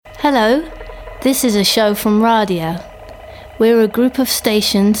Hello, this is a show from Radio. We're a group of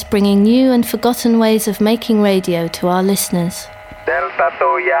stations bringing new and forgotten ways of making radio to our listeners. Delta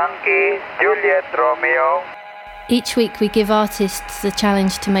 2 Yankee, Juliet Romeo. Each week we give artists the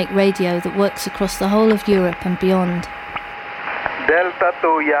challenge to make radio that works across the whole of Europe and beyond. Delta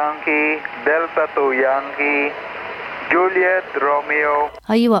 2 Yankee, Delta 2 Yankee, Juliet Romeo.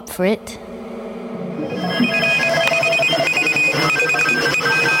 Are you up for it?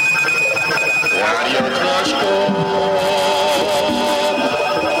 Radio Troszko.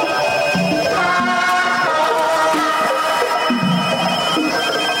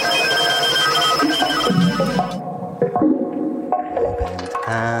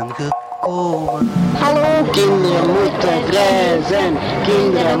 Hallo, kinderen moeten vrij zijn,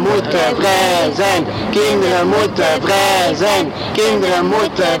 kinderen moeten vrij zijn, kinderen moeten vrij zijn, kinderen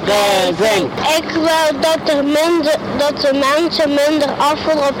moeten vrij zijn. Ik wil dat de mensen minder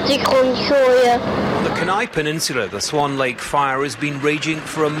afval op de grond gooien. On the Kenai Peninsula, the Swan Lake fire has been raging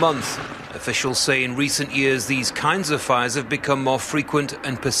for a month. Officials say in recent years these kinds of fires have become more frequent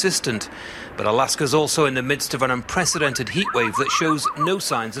and persistent. But Alaska's also in the midst of an unprecedented heatwave that shows no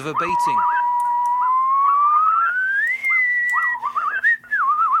signs of abating.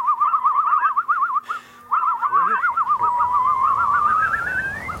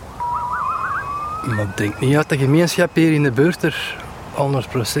 Maar ik denk niet dat de gemeenschap hier in de buurt er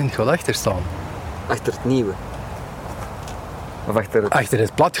 100% gaat achter staan. Achter het nieuwe? Of achter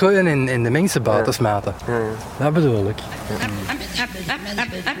het platgooien en de mensen buiten smaten. Ja. Dat bedoel ik.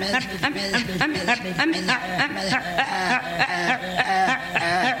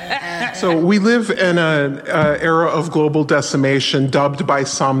 So we live in an era of global decimation dubbed by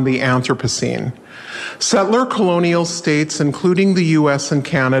some the Anthropocene. Settler colonial states, including the US and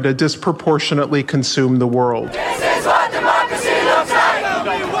Canada, disproportionately consume the world. This is what democracy looks like! Tell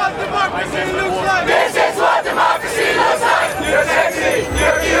me what democracy looks like! This is what democracy looks like! You're sexy,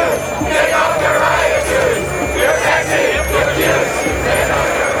 you're cute, take off your riot shoes! You're sexy, you're cute, take off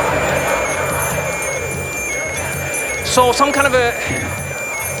your riot shoes! So some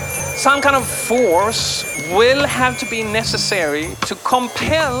kind of force will have to be necessary to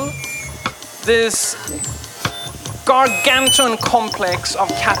compel this gargantuan complex of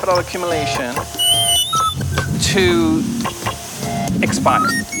capital accumulation to expire.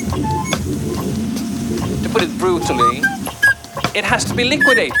 To put it brutally, it has to be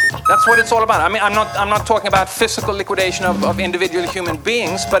liquidated. That's what it's all about. I mean, I'm not talking about physical liquidation of individual human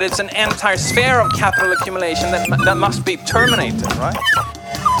beings, but it's an entire sphere of capital accumulation that must be terminated, right?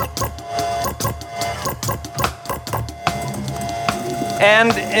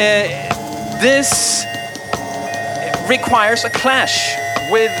 And this requires a clash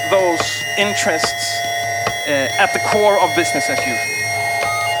with those interests at the core of business as usual.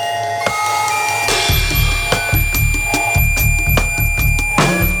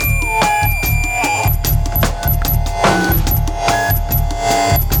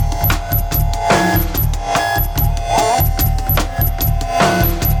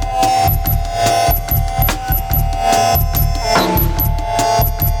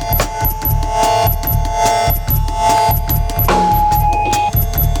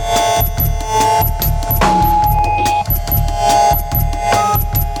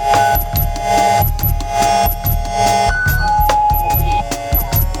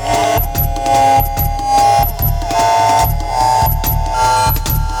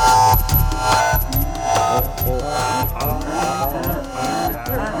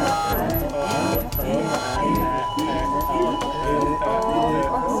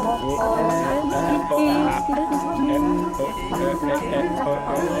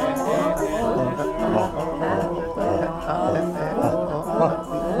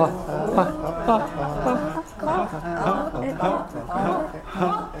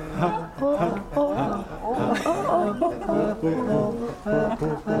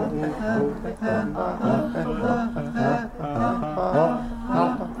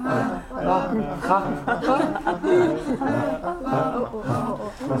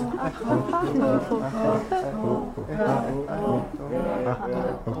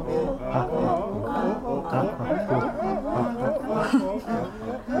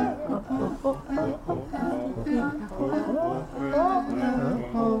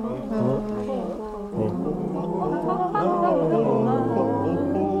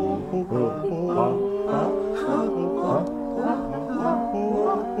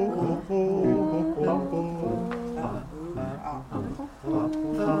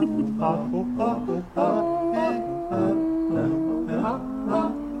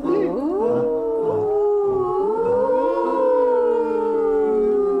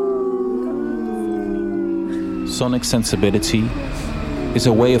 Sonic sensibility is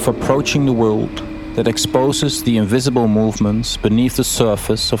a way of approaching the world that exposes the invisible movements beneath the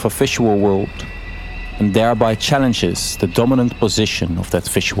surface of a visual world and thereby challenges the dominant position of that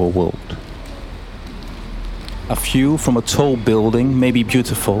visual world. A view from a tall building may be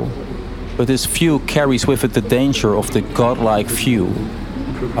beautiful, but this view carries with it the danger of the godlike view,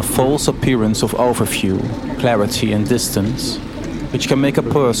 a false appearance of overview, clarity and distance, which can make a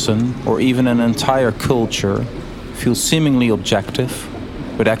person or even an entire culture feel seemingly objective,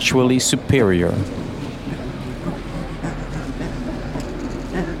 but actually superior.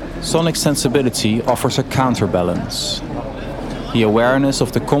 Sonic sensibility offers a counterbalance. The awareness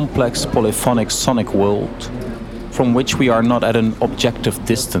of the complex polyphonic sonic world, from which we are not at an objective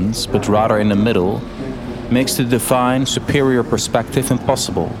distance, but rather in the middle, makes the divine, superior perspective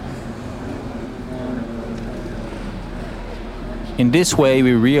impossible. In this way,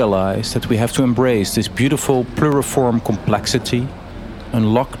 we realize that we have to embrace this beautiful pluriform complexity,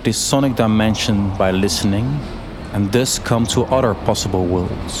 unlock this sonic dimension by listening, and thus come to other possible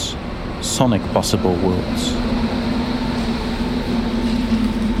worlds, sonic possible worlds.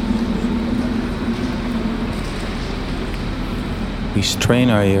 We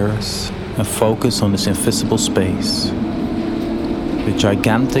strain our ears and focus on this invisible space, the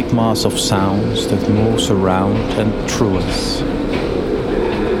gigantic mass of sounds that moves around and through us.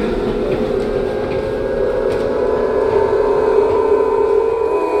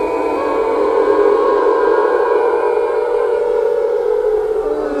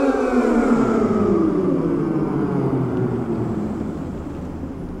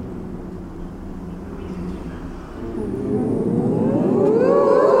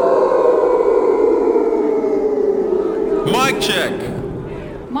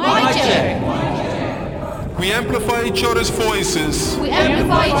 Each other's voices. We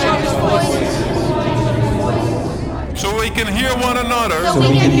amplify each other's voices. So we can hear one another.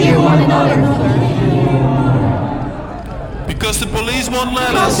 Because the police won't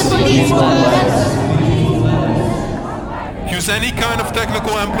let us. Use any kind of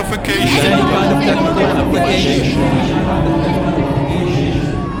technical amplification.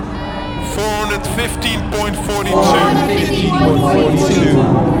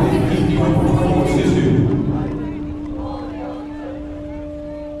 415.42.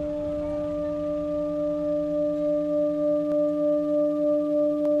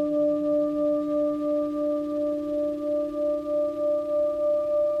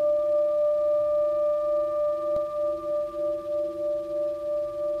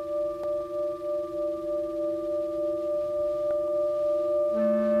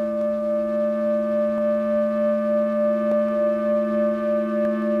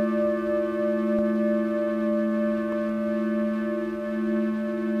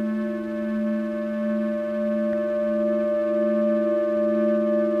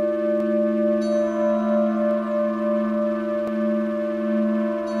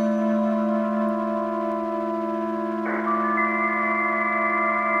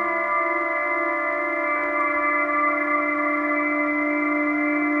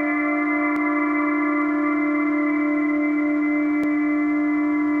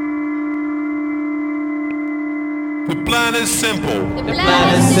 The plan is simple.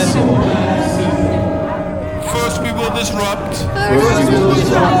 First we will disrupt.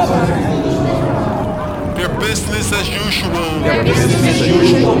 Their business as usual.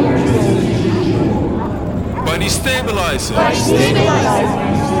 By destabilizing.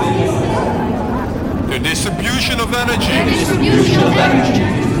 The distribution of energy.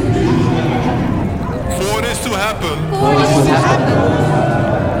 For this to happen.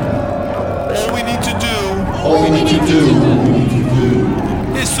 All we need to do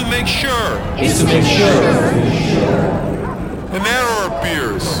is to make sure an error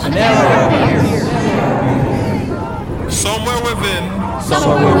appears. Somewhere within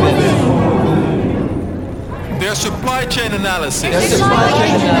their supply chain analysis.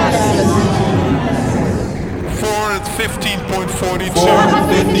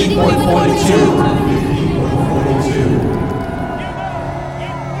 415.42.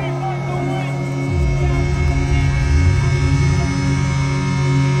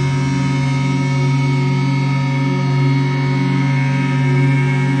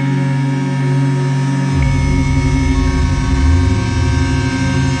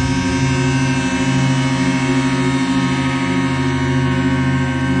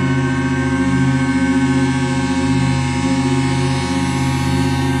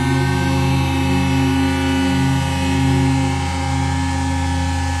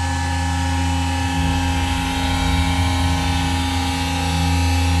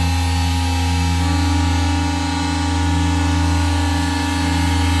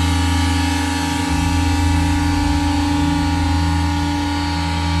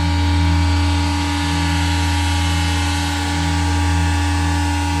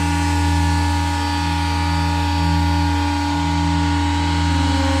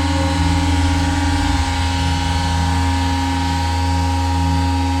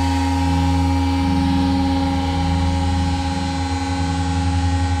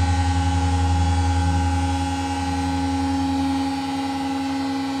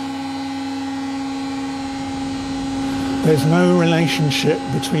 There's no relationship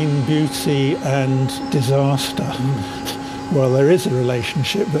between beauty and disaster. Well, there is a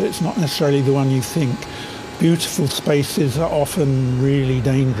relationship, but it's not necessarily the one you think. Beautiful spaces are often really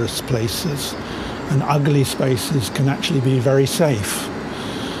dangerous places, and ugly spaces can actually be very safe.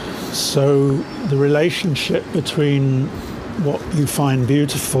 So the relationship between what you find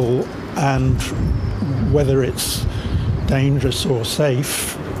beautiful and whether it's dangerous or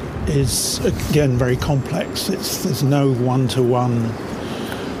safe is, again, very complex. There's no one-to-one.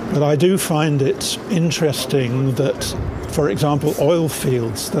 But I do find it interesting that, for example, oil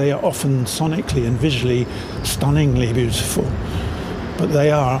fields, they are often sonically and visually stunningly beautiful, but they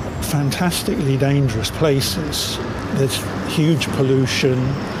are fantastically dangerous places. There's huge pollution,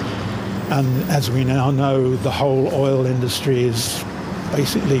 and as we now know, the whole oil industry has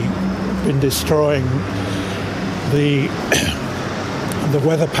basically been destroying the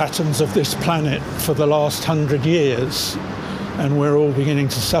weather patterns of this planet for the last 100 years, and we're all beginning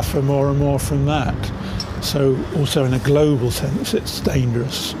to suffer more and more from that. So also in a global sense it's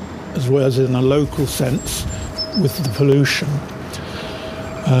dangerous, as well as in a local sense with the pollution.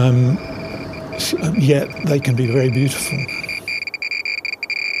 Yet they can be very beautiful.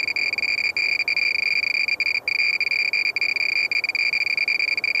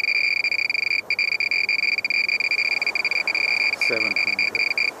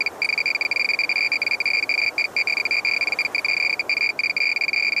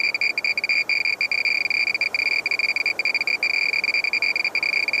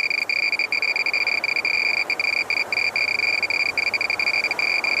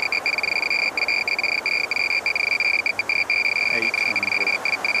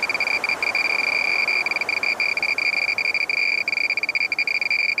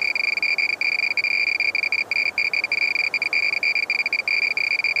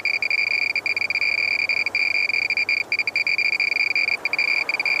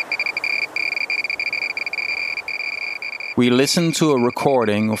 We listened to a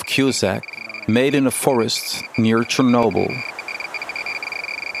recording of Cusack made in a forest near Chernobyl.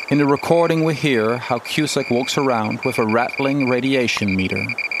 In the recording we hear how Cusack walks around with a rattling radiation meter.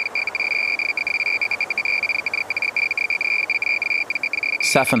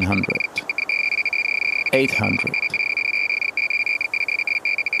 700, 800.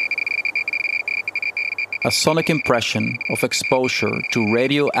 A sonic impression of exposure to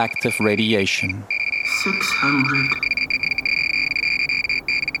radioactive radiation. 600.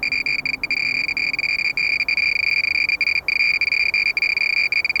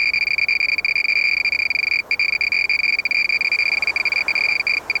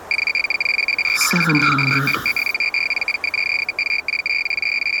 700.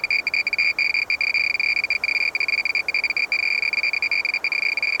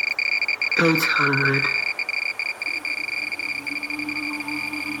 800.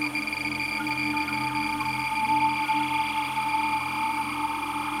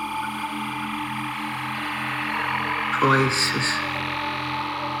 'Voices.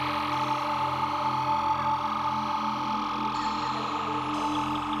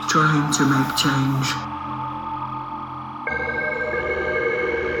 Trying to make change.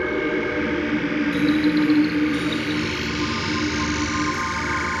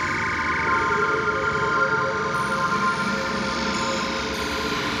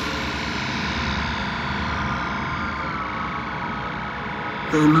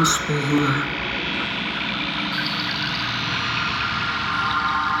 They must be here.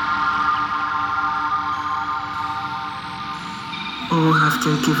 Or have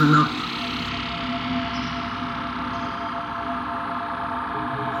they given up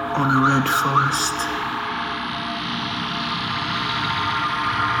on a red forest?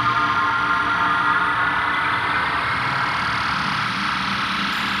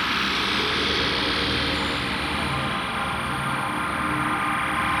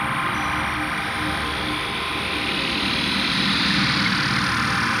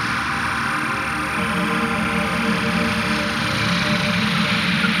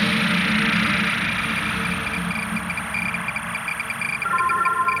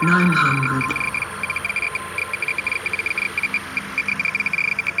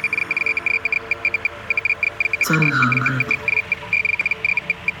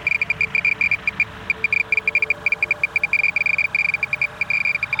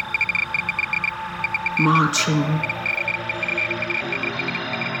 Marching,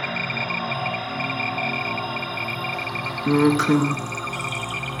 walking,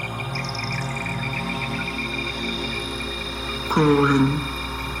 crawling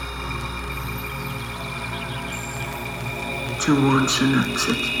towards an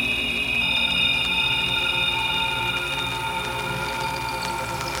exit.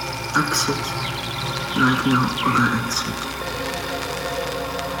 exit like no other exit.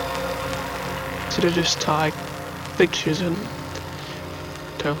 So they just take pictures and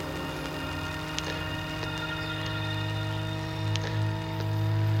go.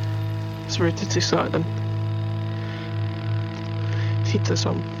 It's really exciting. Hit the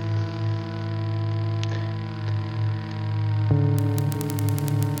song.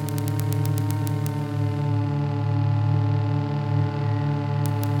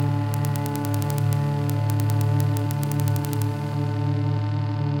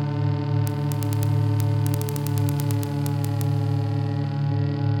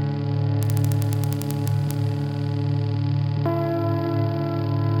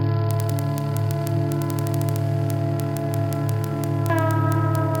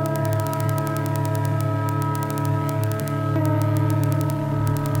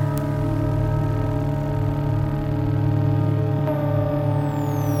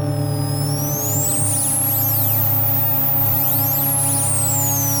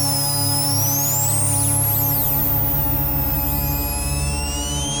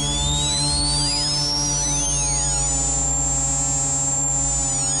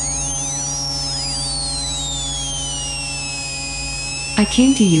 I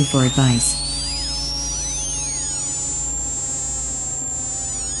came to you for advice.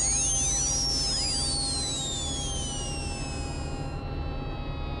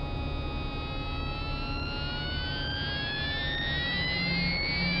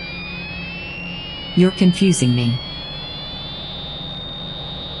 You're confusing me.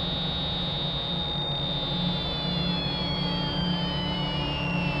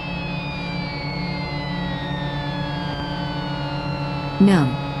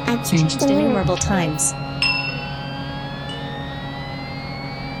 No. I've changed innumerable times.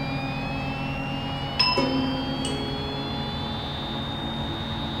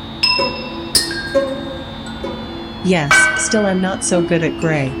 Yes, still I'm not so good at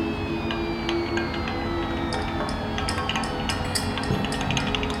gray.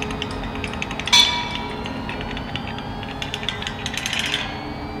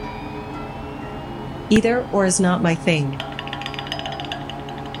 Either or is not my thing.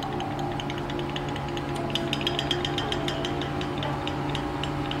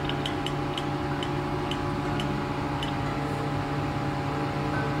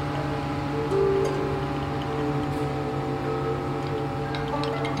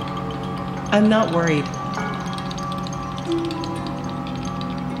 I'm not worried.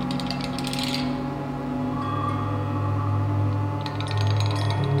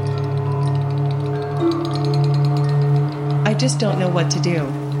 I just don't know what to do.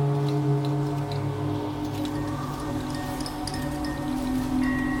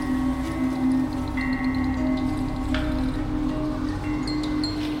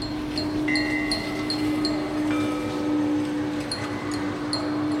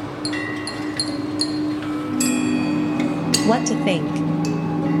 What to think.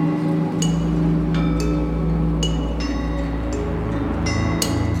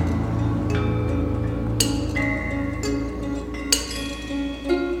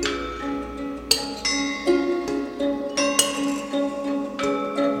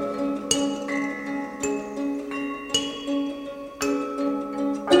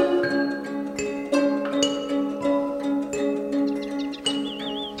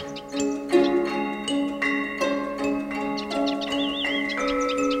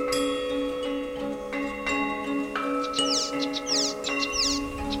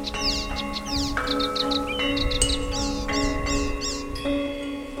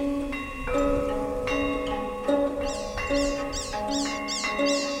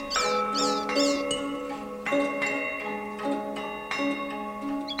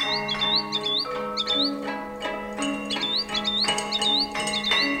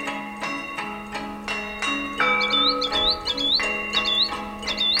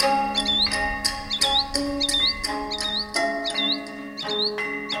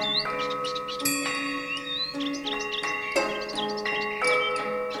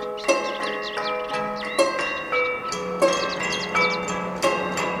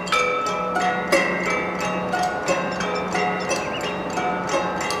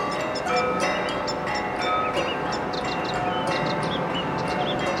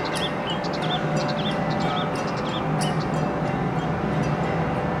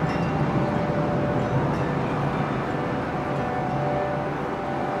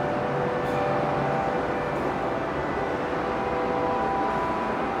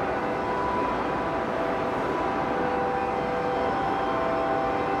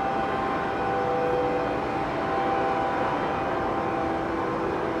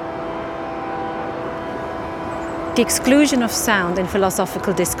 the exclusion of sound in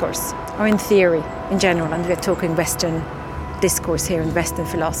philosophical discourse, or in theory in general, and we're talking Western discourse here in Western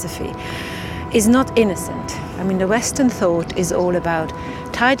philosophy, is not innocent. I mean, the Western thought is all about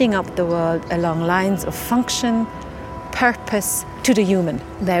tidying up the world along lines of function, purpose to the human,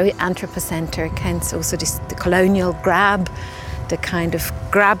 very anthropocentric, hence also the colonial grab, the kind of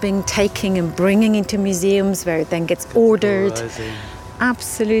grabbing, taking and bringing into museums where it then gets ordered.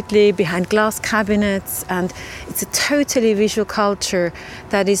 Absolutely, behind glass cabinets, and it's a totally visual culture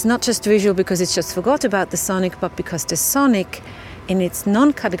that is not just visual because it's just forgot about the sonic, but because the sonic, in its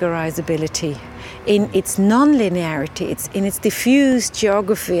non-categorizability, in its non-linearity, it's in its diffuse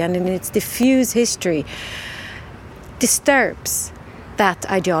geography and in its diffuse history, disturbs that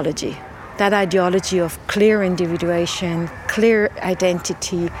ideology of clear individuation, clear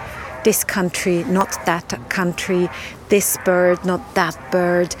identity, this country, not that country, this bird, not that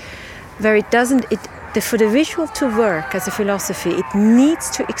bird, where it doesn't, for the visual to work as a philosophy, it needs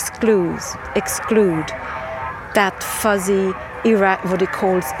to exclude that fuzzy, what it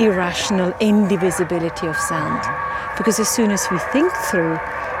calls irrational indivisibility of sound. Because as soon as we think through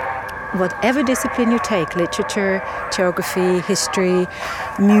whatever discipline you take, literature, geography, history,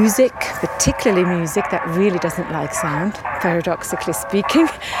 music, particularly music that really doesn't like sound, paradoxically speaking,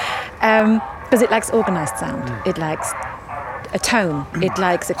 because it likes organized sound. It likes a tone. It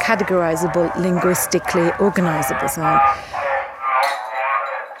likes a categorizable, linguistically organizable sound.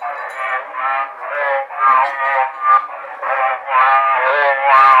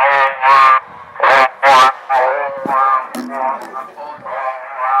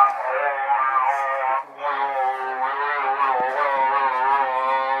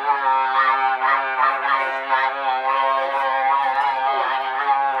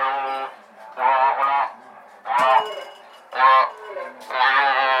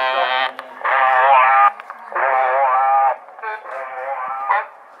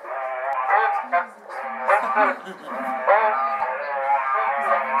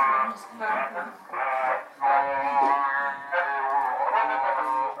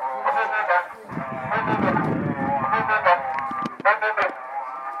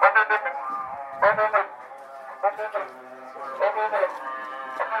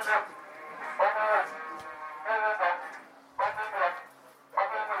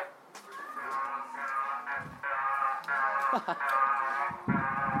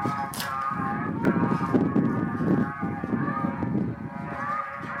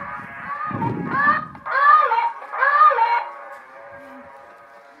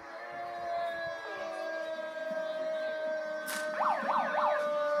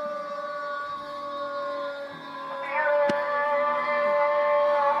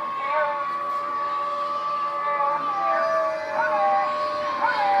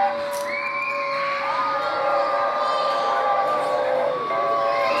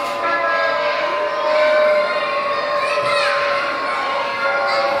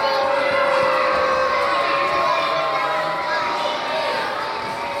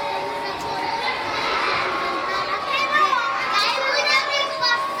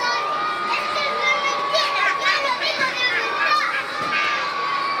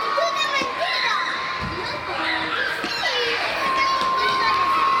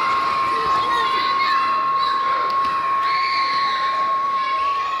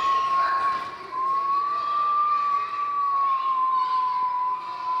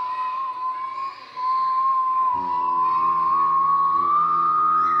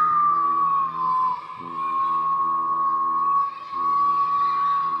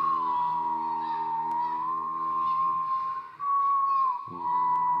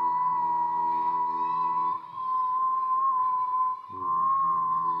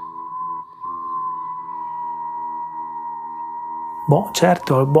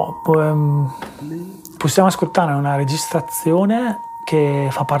 Certo, possiamo ascoltare una registrazione che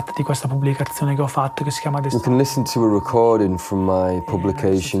fa parte di questa pubblicazione che ho fatto, che si chiama You can listen to a recording from my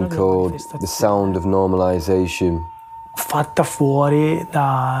publication called The Sound of Normalization. Fatta fuori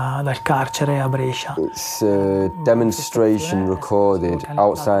dal carcere a Brescia. It's a demonstration recorded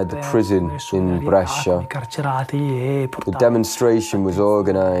outside the prison in Brescia. The demonstration was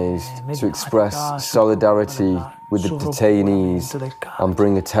organized to express solidarity with the detainees and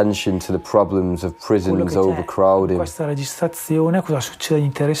bring attention to the problems of prisons overcrowding. Questa registrazione, cosa succede di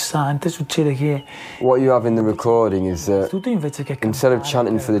interessante? Succede che what you have in the recording is that instead of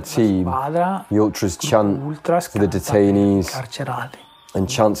chanting for the team, the ultras chant for the detainees, and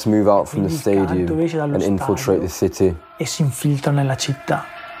chants move out from the stadium and infiltrate the city. E si infiltrano nella città.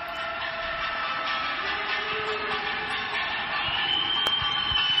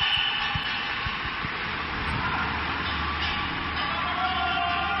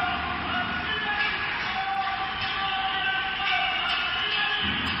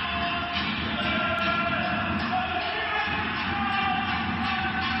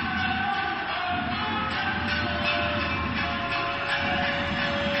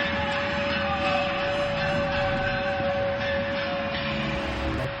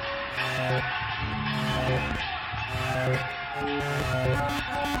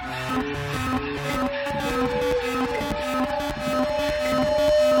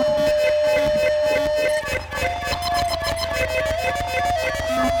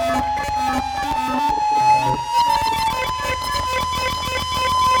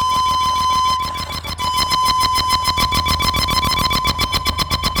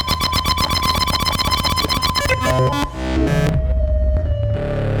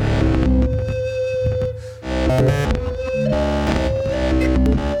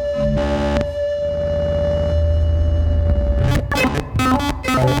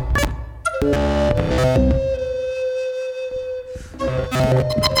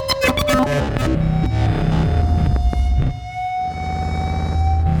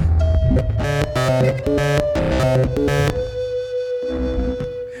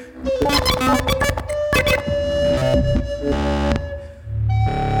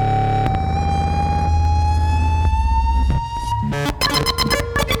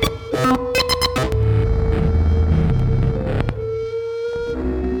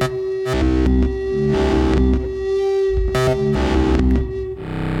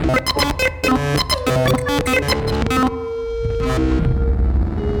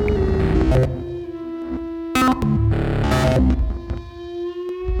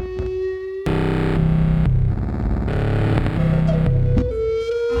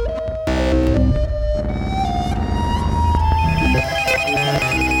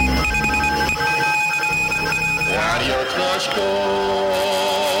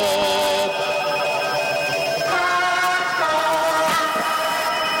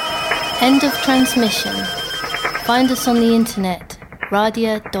 End of transmission. Find us on the internet,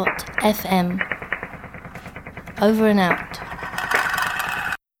 radia.fm. Over and out.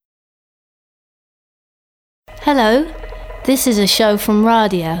 Hello, this is a show from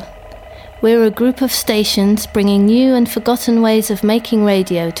Radia. We're a group of stations bringing new and forgotten ways of making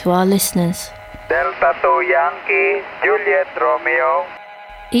radio to our listeners. Delta 2 Yankee, Juliet Romeo.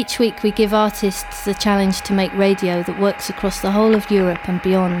 Each week we give artists the challenge to make radio that works across the whole of Europe and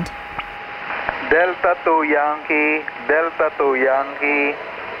beyond. Delta 2 Yankee, Delta 2 Yankee,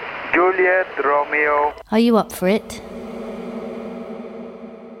 Juliet Romeo. Are you up for it?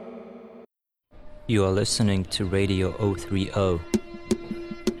 You are listening to Radio 030.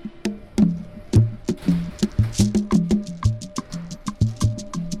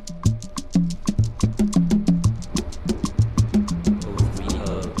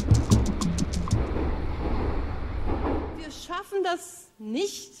 Wir schaffen das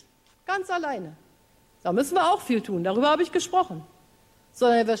nicht ganz alleine. Da müssen wir auch viel tun, darüber habe ich gesprochen.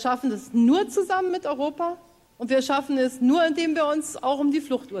 Sondern wir schaffen es nur zusammen mit Europa und wir schaffen es nur, indem wir uns auch um die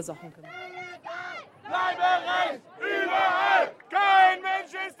Fluchtursachen kümmern. Bleibe recht, überall! Kein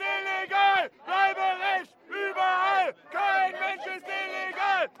Mensch ist illegal! Bleibe recht, überall! Kein Mensch ist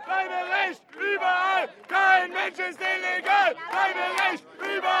illegal! Bleibe recht, überall! Kein Mensch ist illegal! Bleibe recht,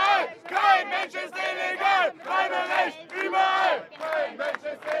 überall! Kein Mensch ist illegal! Bleibe recht, überall! Kein Mensch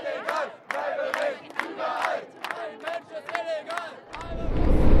ist illegal! Bleibe recht, überall! Kein Mensch ist illegal!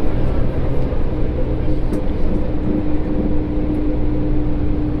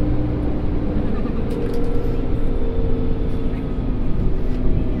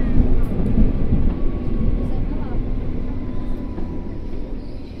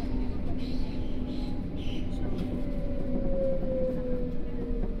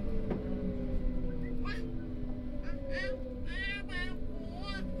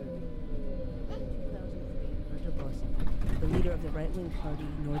 right-wing party,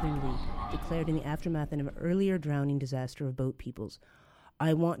 Northern League, declared in the aftermath of an earlier drowning disaster of boat peoples,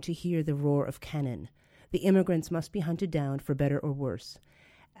 "I want to hear the roar of cannon. The immigrants must be hunted down for better or worse.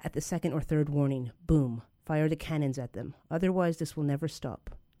 At the second or third warning, boom, fire the cannons at them. Otherwise this will never stop."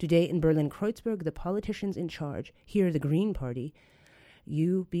 Today in Berlin-Kreuzberg, the politicians in charge, here the Green Party,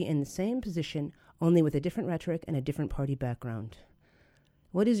 you be in the same position, only with a different rhetoric and a different party background.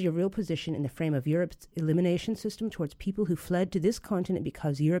 What is your real position in the frame of Europe's elimination system towards people who fled to this continent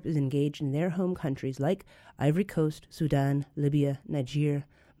because Europe is engaged in their home countries like Ivory Coast, Sudan, Libya, Niger,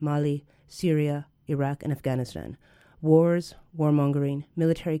 Mali, Syria, Iraq, and Afghanistan? Wars, warmongering,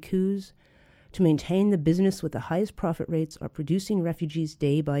 military coups, to maintain the business with the highest profit rates are producing refugees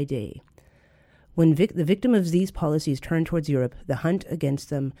day by day. When the victim of these policies turn towards Europe, the hunt against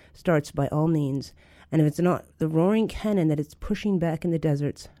them starts by all means, and if it's not the roaring cannon that it's pushing back in the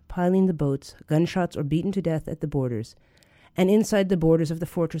deserts, piling the boats, gunshots or beaten to death at the borders, and inside the borders of the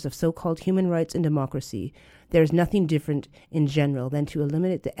fortress of so-called human rights and democracy, there is nothing different in general than to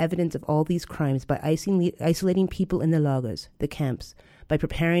eliminate the evidence of all these crimes by isolating people in the lagers, the camps, by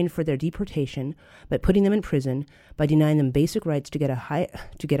preparing for their deportation, by putting them in prison, by denying them basic rights to get a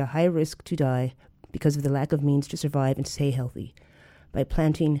high risk to die because of the lack of means to survive and stay healthy, by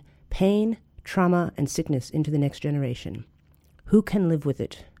planting pain, trauma, and sickness into the next generation. Who can live with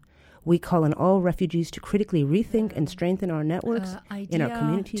it? We call on all refugees to critically rethink and strengthen our networks in our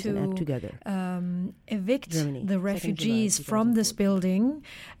communities and act together. Evict Germany, the refugees from this building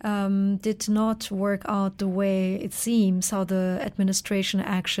did not work out the way it seems how the administration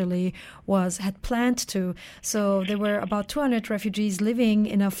actually had planned to. So there were about 200 refugees living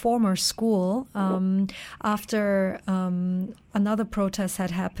in a former school after another protest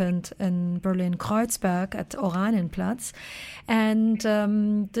had happened in Berlin-Kreuzberg at Oranienplatz. And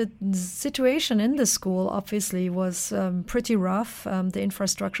the situation in the school obviously was pretty rough. The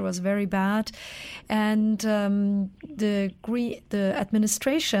infrastructure was very bad. And the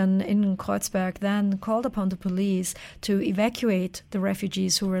administration in Kreuzberg then called upon the police to evacuate the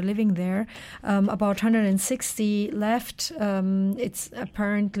refugees who were living there. About 160 left. It's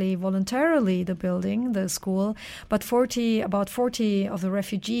apparently voluntarily the building, the school, but about 40 of the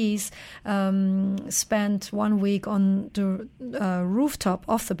refugees spent 1 week on the rooftop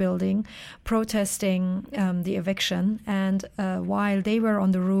of the building protesting the eviction. And while they were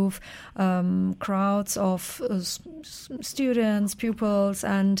on the roof, crowds of students, pupils,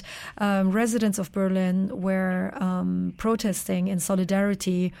 and residents of Berlin were protesting in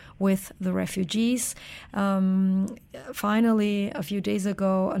solidarity with the refugees. Finally, a few days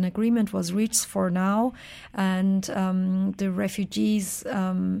ago, an agreement was reached for now, and the the refugees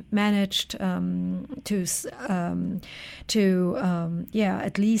managed to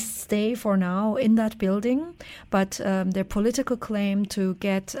at least stay for now in that building, but their political claim to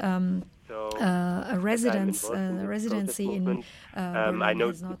get a residency in I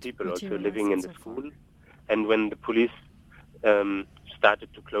know two people also living in the school, and when the police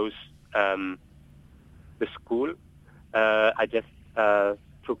started to close the school, I just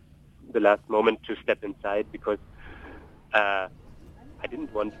took the last moment to step inside because I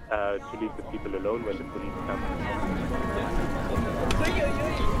didn't want to leave the people alone when the police come.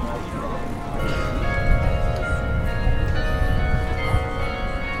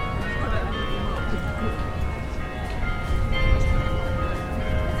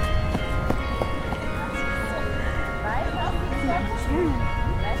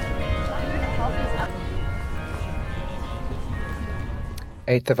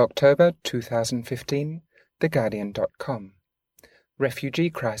 8th of October 2015, TheGuardian.com. Refugee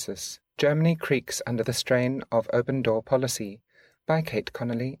Crisis. Germany creaks under the strain of open door policy, by Kate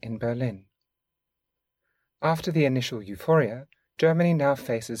Connolly in Berlin. After the initial euphoria, Germany now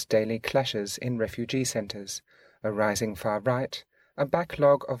faces daily clashes in refugee centres, a rising far right, a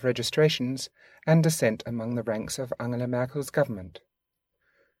backlog of registrations, and dissent among the ranks of Angela Merkel's government.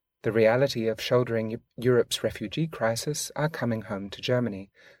 The reality of shouldering Europe's refugee crisis are coming home to Germany,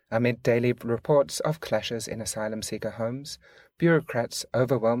 amid daily reports of clashes in asylum seeker homes, bureaucrats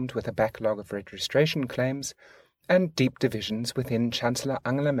overwhelmed with a backlog of registration claims, and deep divisions within Chancellor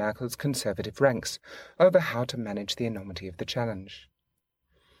Angela Merkel's conservative ranks over how to manage the enormity of the challenge.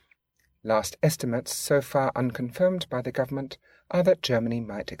 Last estimates, so far unconfirmed by the government, are that Germany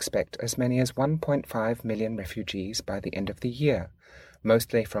might expect as many as 1.5 million refugees by the end of the year,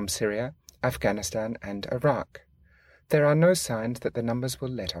 mostly from Syria, Afghanistan and Iraq. There are no signs that the numbers will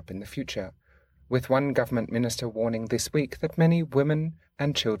let up in the future, with one government minister warning this week that many women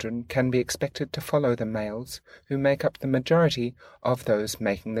and children can be expected to follow the males who make up the majority of those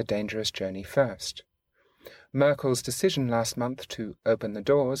making the dangerous journey first. Merkel's decision last month to open the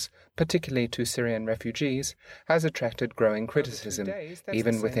doors, particularly to Syrian refugees, has attracted growing criticism,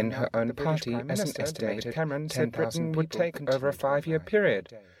 even within her own party, as an estimated 10,000 would take over a 5-year period,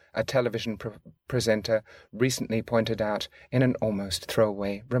 a television presenter recently pointed out in an almost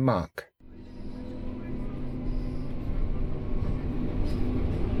throwaway remark.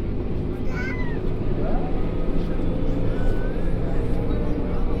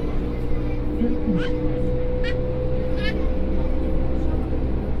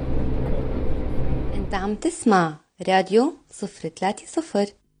 انت عم تسمع راديو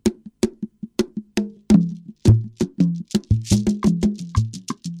 030.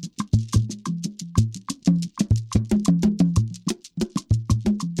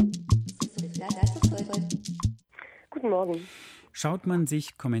 Guten Morgen. Schaut man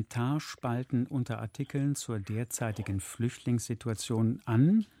sich Kommentarspalten unter Artikeln zur derzeitigen Flüchtlingssituation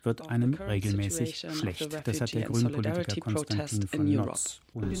an, wird einem regelmäßig schlecht. Das hat der Grünen-Politiker Konstantin von Notz.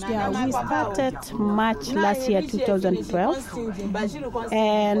 Yeah, we started March last year, 2012,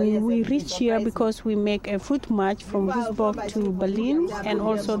 and we reached here because we make a foot march from Duisburg to Berlin, and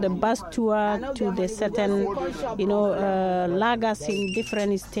also the bus tour to the certain, lagers in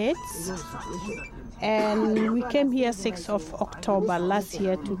different states. And we came here 6th of October last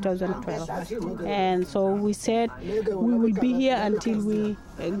year, 2012. And so we said we will be here until we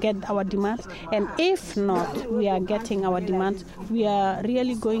get our demands. And if not, we are getting our demands, we are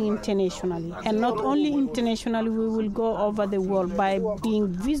really going internationally. And not only internationally, we will go over the world by being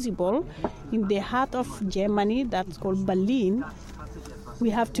visible in the heart of Germany, that's called Berlin. We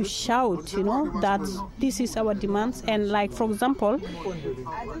have to shout, that this is our demands. And like, for example,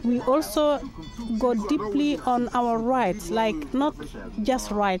 we also go deeply on our rights, like not just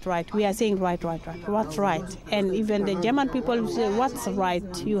right. We are saying right. What's right? And even the German people say, what's right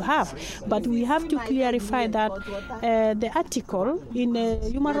you have? But we have to clarify that the article in the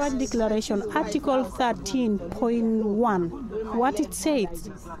Human Rights Declaration, Article 13.1, what it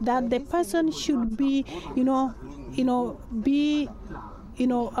says, that the person should be,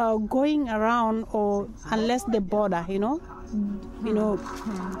 going around or unless the border,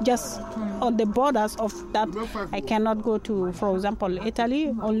 just on the borders of that. I cannot go to, for example,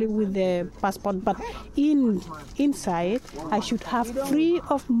 Italy only with the passport, but inside I should have free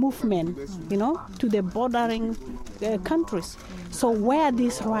of movement, to the bordering countries. So where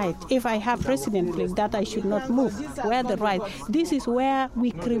this right? If I have resident place that I should not move, where the right? This is where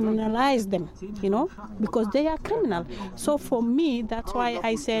we criminalize them, because they are criminal. So for me, that's why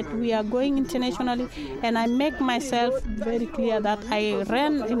I said we are going internationally, and I make myself very clear that I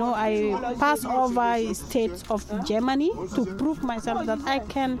I pass over states of Germany to prove myself that I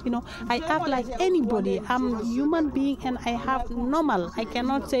can, I act like anybody. I'm a human being and I have normal. I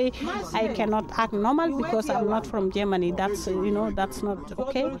cannot say I cannot act normal because I'm not from Germany. That's, that's not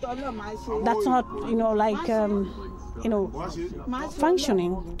okay. That's not,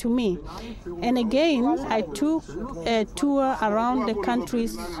 functioning to me. And again, I took a tour around the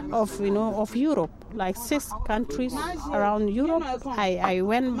countries of Europe, like 6 countries around Europe. I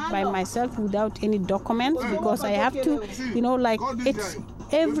went by myself without any documents because I have to,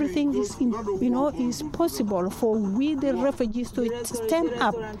 everything is, is possible for we the refugees to stand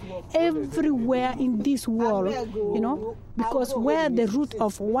up everywhere in this world, because where the root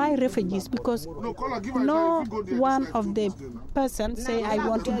of why refugees, because no one of the person say I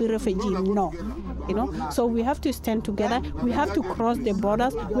want to be refugee, no, so we have to stand together, we have to cross the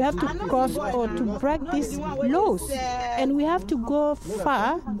borders, we have to cross or to break these laws, and we have to go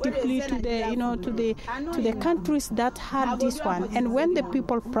far, deeply to the to the countries that had this one. And when the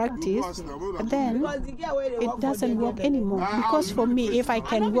people practice, then it doesn't work anymore. Because for me, if I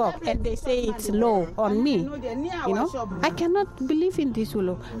can work and they say it's law on me, I cannot believe in this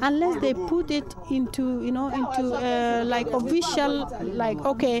law unless they put it into like official, like,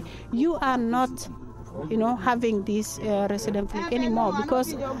 okay, you are not having this resident flag anymore,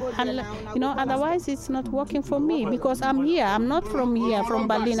 because otherwise it's not working for me, because I'm here. I'm not from here, from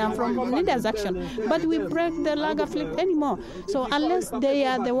Berlin. I'm from Niedersachsen, but we break the Lager flag anymore. So unless they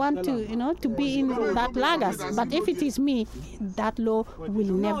are the one to be in that Lagers, but if it is me, that law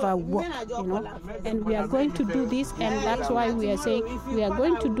will never work. And we are going to do this, and that's why we are saying we are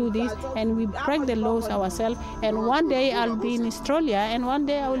going to do this, and we break the laws ourselves. And one day I'll be in Australia, and one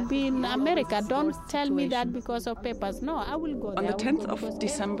day I will be in America. Don't tell me that because of papers. No, I will go there. On the 10th of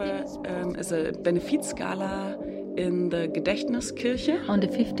December is a Benefizgala in the Gedächtniskirche. On the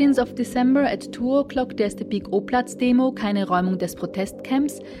 15th of December at 2 o'clock there's the big O-Platz demo, keine Räumung des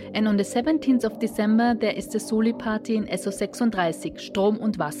Protestcamps. And on the 17th of December there is the Soli Party in SO36, Strom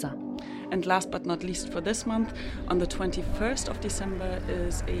und Wasser. And last but not least for this month, on the 21st of December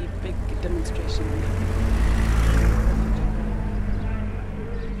is a big demonstration.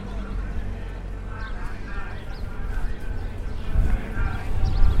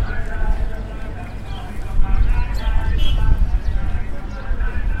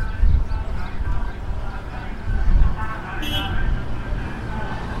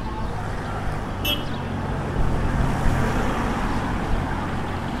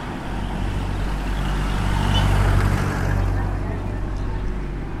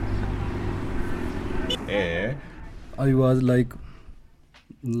 I was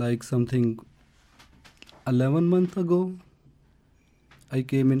like something 11 months ago. I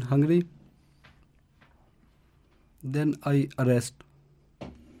came in Hungary. Then I arrest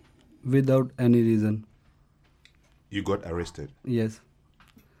without any reason. You got arrested? Yes.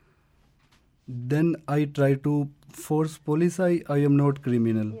 Then I try to force police. I am not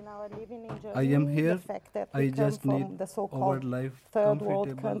criminal. I am here. I just need the so-called our life third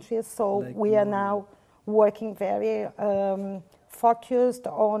world countries. So like we are now working very focused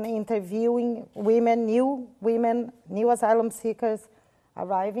on interviewing women, new asylum seekers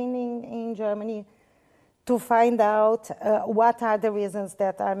arriving in Germany, to find out what are the reasons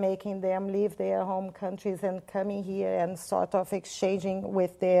that are making them leave their home countries and coming here, and sort of exchanging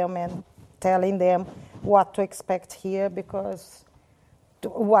with them and telling them what to expect here, because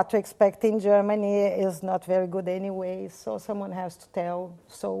what to expect in Germany is not very good anyway, so someone has to tell.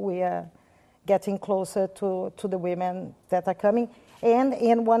 So we are getting closer to the women that are coming. And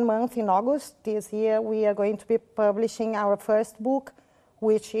in 1 month, in August this year, we are going to be publishing our first book,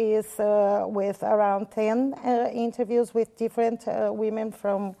 which is with around 10 interviews with different women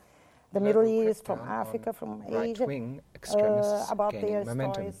from the Middle East, from Africa, from Asia, about their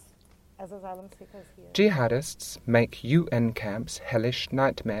stories as asylum seekers here. Jihadists make UN camps hellish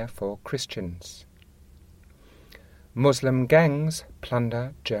nightmare for Christians. Muslim gangs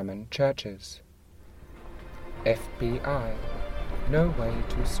plunder German churches. FBI, no way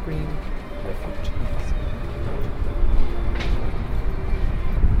to screen refugees.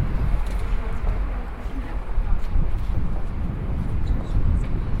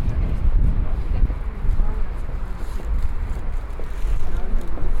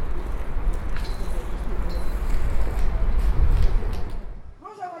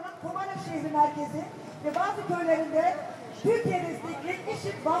 Ve bazı köylerinde Türkiye'de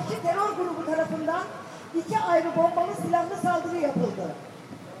 2 ayrı bombalı silahlı saldırı yapıldı.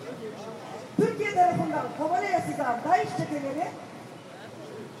 Türkiye tarafından Kovala'ya sızan DAEŞ çeteleri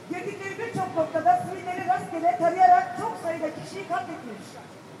girdikleri birçok noktada sivilleri rastgele tarayarak çok sayıda kişiyi katletmiş.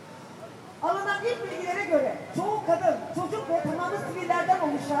 Alınan ilk bilgilere göre çoğu kadın, çocuk ve tamamı sivillerden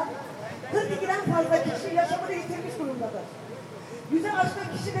oluşan 42'den fazla kişi yaşamını yitirmiş durumdadır. 100'e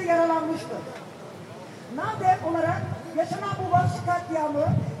aşkın kişi de yaralanmıştır. Nader olarak yaşanan bu vahşi katliamı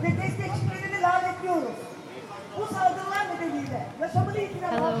ve destekçilerini lanetliyoruz. Bu saldırılar nedeniyle yaşamını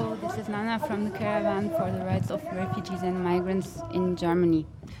yitiren... Hello, this is Nana from the Caravan for the Rights of Refugees and Migrants in Germany.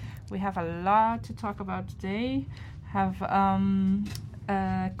 We have a lot to talk about today. Have a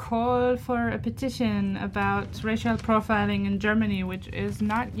call for a petition about racial profiling in Germany, which is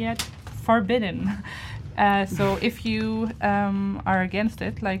not yet forbidden. So if you are against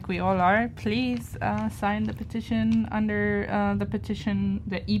it, like we all are, please sign the petition under the petition,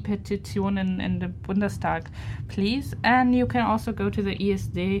 the E-Petitionen in the Bundestag, please. And you can also go to the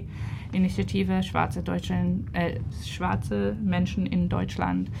ISD Initiative Schwarze Menschen in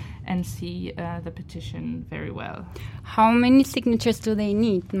Deutschland and see the petition very well. How many signatures do they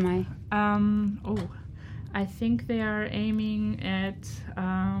need, Mai? I think they are aiming at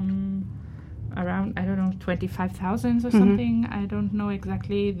around, 25,000 or something. I don't know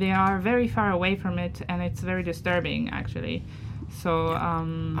exactly. They are very far away from it, and it's very disturbing, actually. So,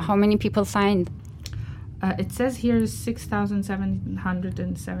 how many people signed? It says here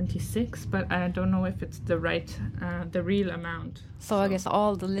 6,776, but I don't know if it's the real amount. So I guess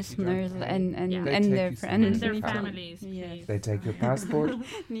all the listeners and their friends and their families. Yes. They take your passport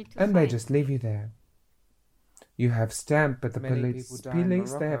and they just leave you there. You have stamp, but the police,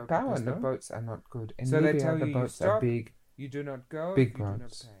 they have power, no? The boats are not good. In Libya, they tell you the boats are big. You do not go. Big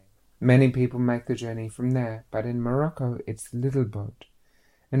boats. Many people make the journey from there, but in Morocco, it's little boat.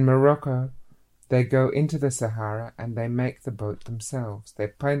 In Morocco, they go into the Sahara and they make the boat themselves. They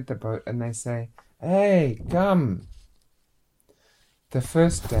paint the boat and they say, "Hey, come!" The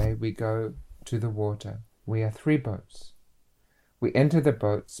first day we go to the water. We are 3 boats. We enter the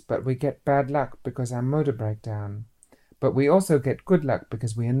boats, but we get bad luck because our motor breaks down. But we also get good luck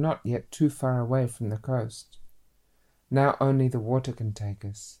because we are not yet too far away from the coast. Now only the water can take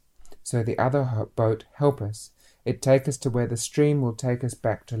us. So the other boat help us. It take us to where the stream will take us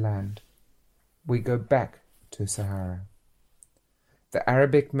back to land. We go back to Sahara. The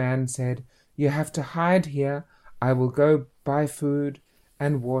Arabic man said, "You have to hide here. I will go buy food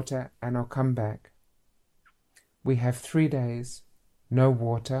and water and I'll come back." We have 3 days. No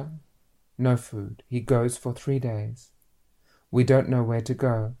water, no food. He goes for 3 days. We don't know where to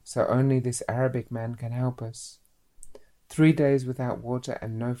go, so only this Arabic man can help us. 3 days without water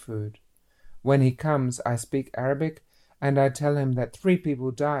and no food. When he comes, I speak Arabic, and I tell him that 3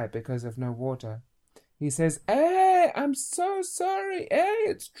 people die because of no water. He says, "Hey, I'm so sorry. Hey,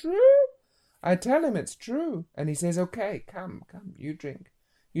 it's true." I tell him it's true, and he says, "Okay, come, you drink.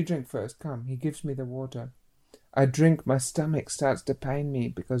 You drink first, come." He gives me the water. I drink, my stomach starts to pain me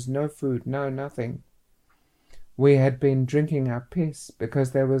because no food, no nothing. We had been drinking our piss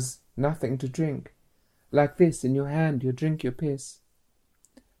because there was nothing to drink. Like this, in your hand, you drink your piss.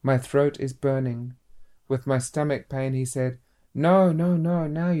 My throat is burning. With my stomach pain, he said, No,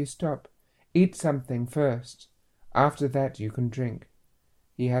 now you stop. Eat something first. After that, you can drink.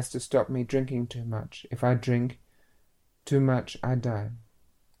 He has to stop me drinking too much. If I drink too much, I die.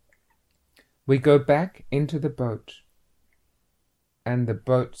 We go back into the boat, and the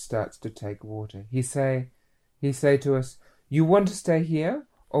boat starts to take water. He say to us, "You want to stay here,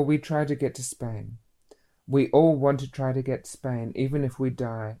 or we try to get to Spain?" We all want to try to get to Spain, even if we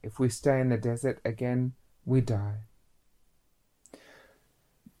die. If we stay in the desert again, we die.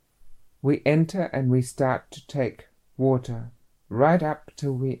 We enter and we start to take water, right up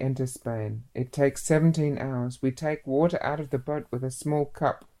till we enter Spain. It takes 17 hours. We take water out of the boat with a small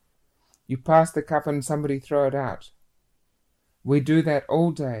cup. You pass the cup and somebody throw it out. We do that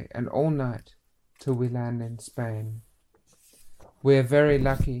all day and all night till we land in Spain. We are very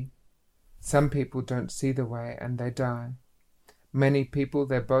lucky. Some people don't see the way and they die. Many people,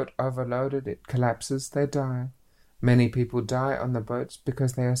 their boat overloaded, it collapses, they die. Many people die on the boats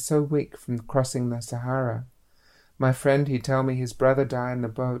because they are so weak from crossing the Sahara. My friend, he tell me his brother die in the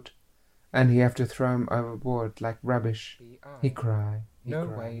boat and he have to throw him overboard like rubbish. He cry. No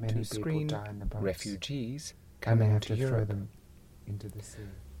way to screen refugees coming to Europe. Throw them into the sea.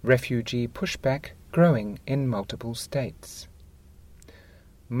 Refugee pushback growing in multiple states.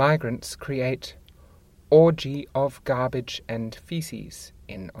 Migrants create orgy of garbage and feces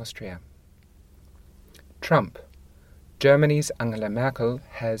in Austria. Trump Germany's Angela Merkel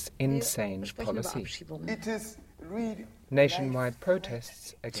has insane policy. Nationwide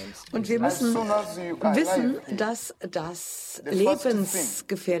protests against Und wir müssen wissen, dass das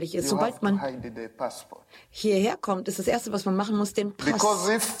lebensgefährlich ist. Sobald man hierher kommt, ist das Erste, was man machen muss, den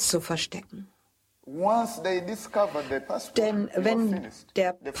Pass zu verstecken. Denn wenn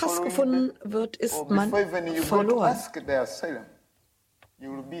der Pass gefunden wird, ist man verloren.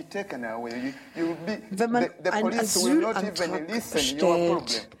 Wenn man einen Asylantrag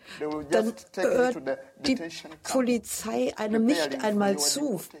stellt, dann hört die Polizei einem nicht einmal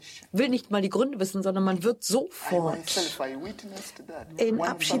zu, will nicht mal die Gründe wissen, sondern man wird sofort in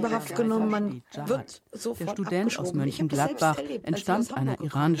Abschiebehaft genommen, man wird sofort Der Student aus Mönchengladbach entstammt einer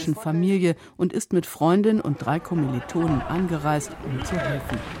iranischen Familie und ist mit Freundin und 3 Kommilitonen angereist, um zu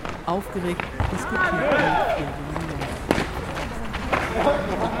helfen. Aufgeregt diskutiert er mit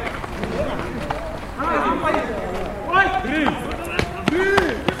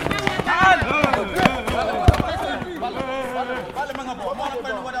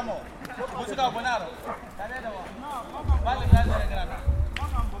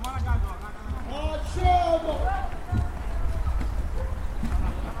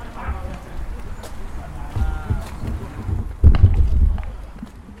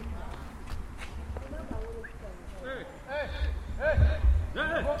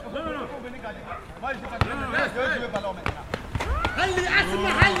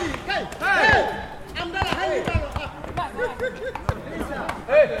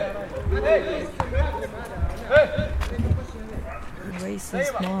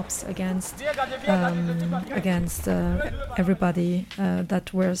racist mobs against everybody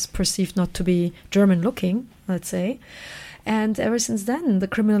that was perceived not to be German-looking, let's say. And ever since then, the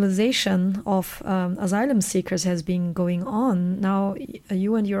criminalization of asylum seekers has been going on. Now,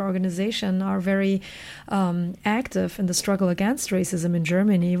 you and your organization are very active in the struggle against racism in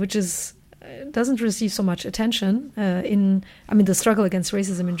Germany, which doesn't receive so much attention. The struggle against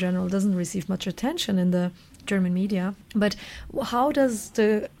racism in general doesn't receive much attention in the German media. But how does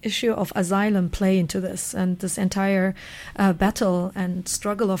the issue of asylum play into this and this entire battle and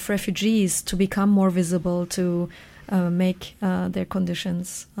struggle of refugees to become more visible, to make their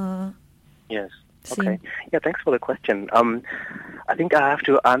conditions Yes. seen? Okay. Yeah, thanks for the question. I think I have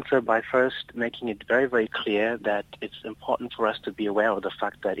to answer by first making it very, very clear that it's important for us to be aware of the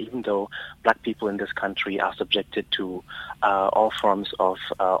fact that even though black people in this country are subjected to all forms of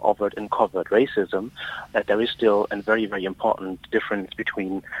overt and covert racism, that there is still a very, very important difference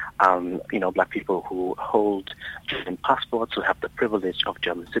between, black people who hold German passports, who have the privilege of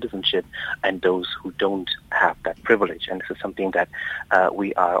German citizenship, and those who don't have that privilege. And this is something that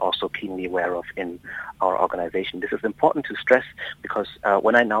we are also keenly aware of in our organization. This is important to stress because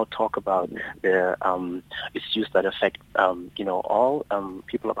when I now talk about the issues that affect, all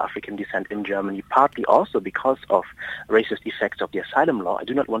people of African descent in Germany, partly also because of racist effects of the asylum law, I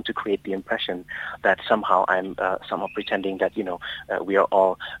do not want to create the impression that somehow I'm somehow pretending that, we are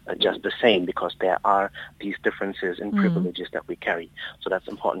all just the same, because there are these differences in privileges that we carry. So that's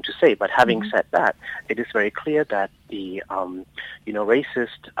important to say. But having said that, it is very clear that the,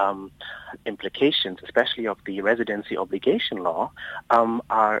 racist implications, especially of the residency obligation law,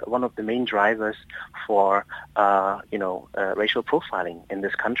 are one of the main drivers for, racial profiling in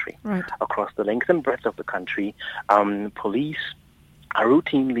this country. Right. Across the length and breadth of the country, police are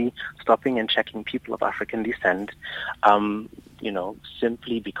routinely stopping and checking people of African descent,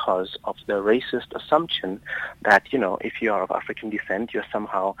 simply because of the racist assumption that, if you are of African descent, you're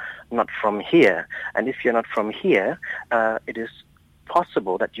somehow not from here. And if you're not from here, it is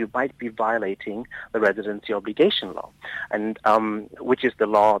possible that you might be violating the residency obligation law, and which is the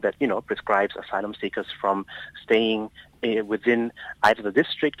law that, prescribes asylum seekers from staying within either the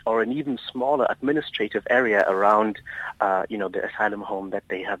district or an even smaller administrative area around, the asylum home that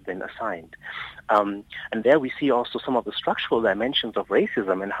they have been assigned. And there we see also some of the structural dimensions of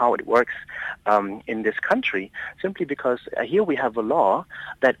racism and how it works in this country, simply because here we have a law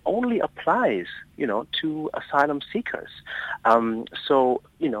that only applies, to asylum seekers. So,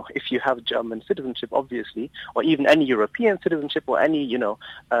 if you have German citizenship, obviously, or even any European citizenship or any,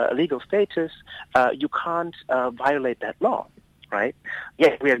 legal status, you can't violate that law. right?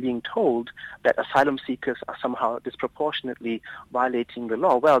 Yet we are being told that asylum seekers are somehow disproportionately violating the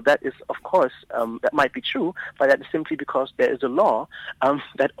law. Well, that is, of course, that might be true, but that is simply because there is a law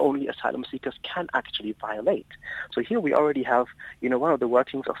that only asylum seekers can actually violate. So here we already have, one of the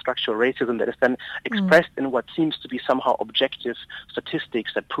workings of structural racism that is then expressed in what seems to be somehow objective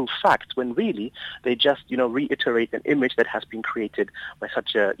statistics that prove facts, when really they just, reiterate an image that has been created by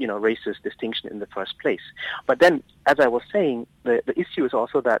such a, racist distinction in the first place. But then, as I was saying, the issue is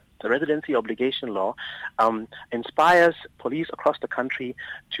also that the residency obligation law inspires police across the country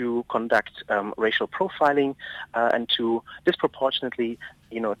to conduct racial profiling and to disproportionately,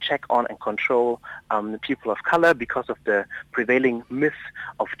 check on and control people of color because of the prevailing myth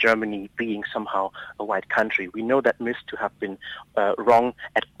of Germany being somehow a white country. We know that myth to have been wrong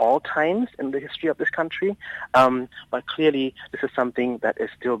at all times in the history of this country, but clearly this is something that is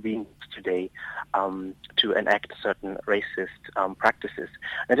still being used today to enact certain racist practices.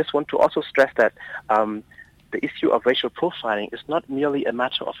 And I just want to also stress that the issue of racial profiling is not merely a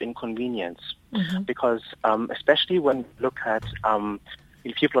matter of inconvenience, because especially when we look at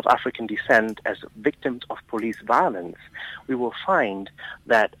people of African descent as victims of police violence, we will find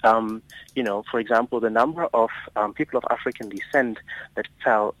that, for example, the number of people of African descent that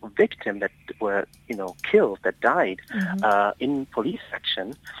fell victim, that were, killed, that died in police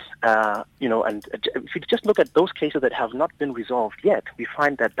action, and if you just look at those cases that have not been resolved yet, we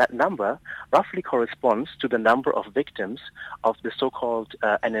find that that number roughly corresponds to the number of victims of the so-called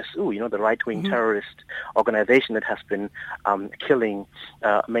NSU, the right-wing terrorist organization that has been killing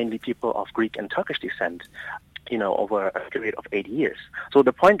mainly people of Greek and Turkish descent, over a period of 80 years. So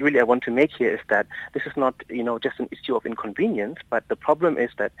the point really I want to make here is that this is not, just an issue of inconvenience, but the problem is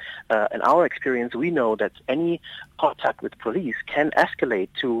that in our experience, we know that any contact with police can escalate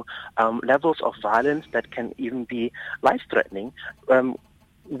to levels of violence that can even be life-threatening,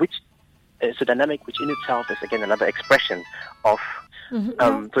 which is a dynamic which in itself is, again, another expression of,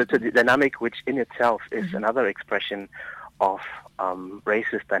 so it's a dynamic which in itself is another expression of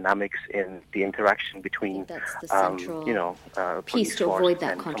racist dynamics in the interaction between, piece to avoid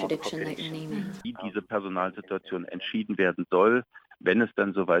that contradiction that you're naming. Wie diese Personalsituation entschieden werden soll, wenn es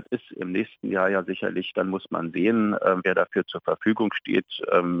dann soweit ist, im nächsten Jahr ja sicherlich, dann muss man sehen, wer dafür zur Verfügung steht.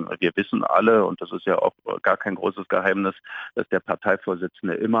 Wir wissen alle, und das ist ja auch gar kein großes Geheimnis, dass der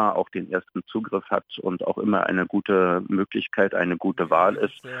Parteivorsitzende immer auch den ersten Zugriff hat und auch immer eine gute Möglichkeit, eine gute Wahl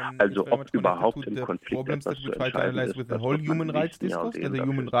ist. Also ob überhaupt im Konflikt etwas zu entscheiden ist, das discourse, that the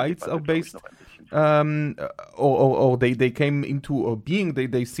human rights are based, or they came into being,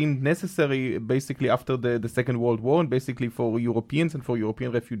 they seemed necessary basically after the Second World War, and basically for Europeans and for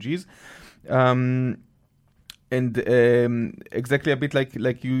European refugees, and exactly a bit like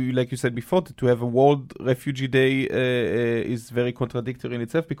you said before, to have a World Refugee Day is very contradictory in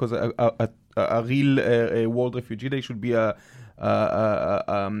itself, because a real World Refugee Day should be a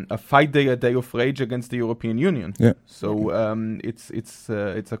fight day, a day of rage against the European Union. Yeah. So it's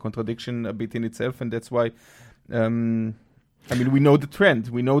a contradiction a bit in itself, and that's why. We know the trend.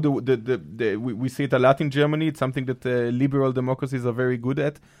 We know we see it a lot in Germany. It's something that liberal democracies are very good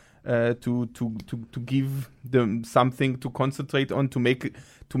at, to give them something to concentrate on, to make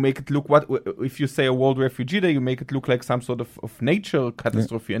it look, what if you say a World Refugee Day, you make it look like some sort of nature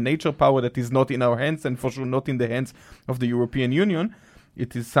catastrophe, a nature power that is not in our hands, and for sure not in the hands of the European Union.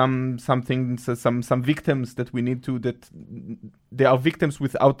 It is some victims that we need to, that they are victims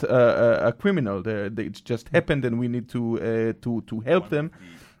without a criminal. They just happened, and we need to help them.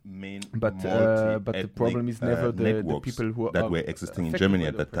 But the problem is never the people who that were existing in Germany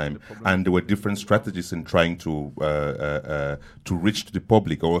at that time, and there were different strategies in trying to reach to the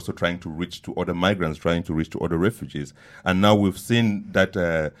public, or also trying to reach to other migrants, trying to reach to other refugees. And now we've seen that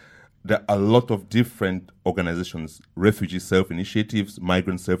there are a lot of different organizations, refugee self-initiatives,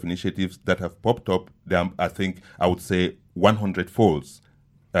 migrant self-initiatives that have popped up. There are, I would say 100-folds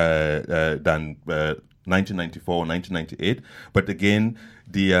than 1994 or 1998. But again,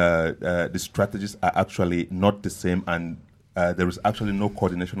 the strategies are actually not the same, and there is actually no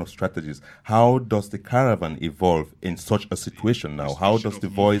coordination of strategies. How does the caravan evolve in such a situation now? How does the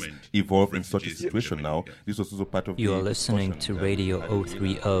voice evolve in such a situation now? This was also part of. You are listening to Radio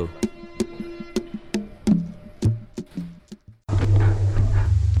 030.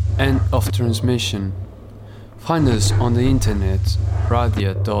 End of transmission. Find us on the internet,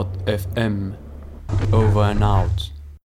 radia.fm. Over and out.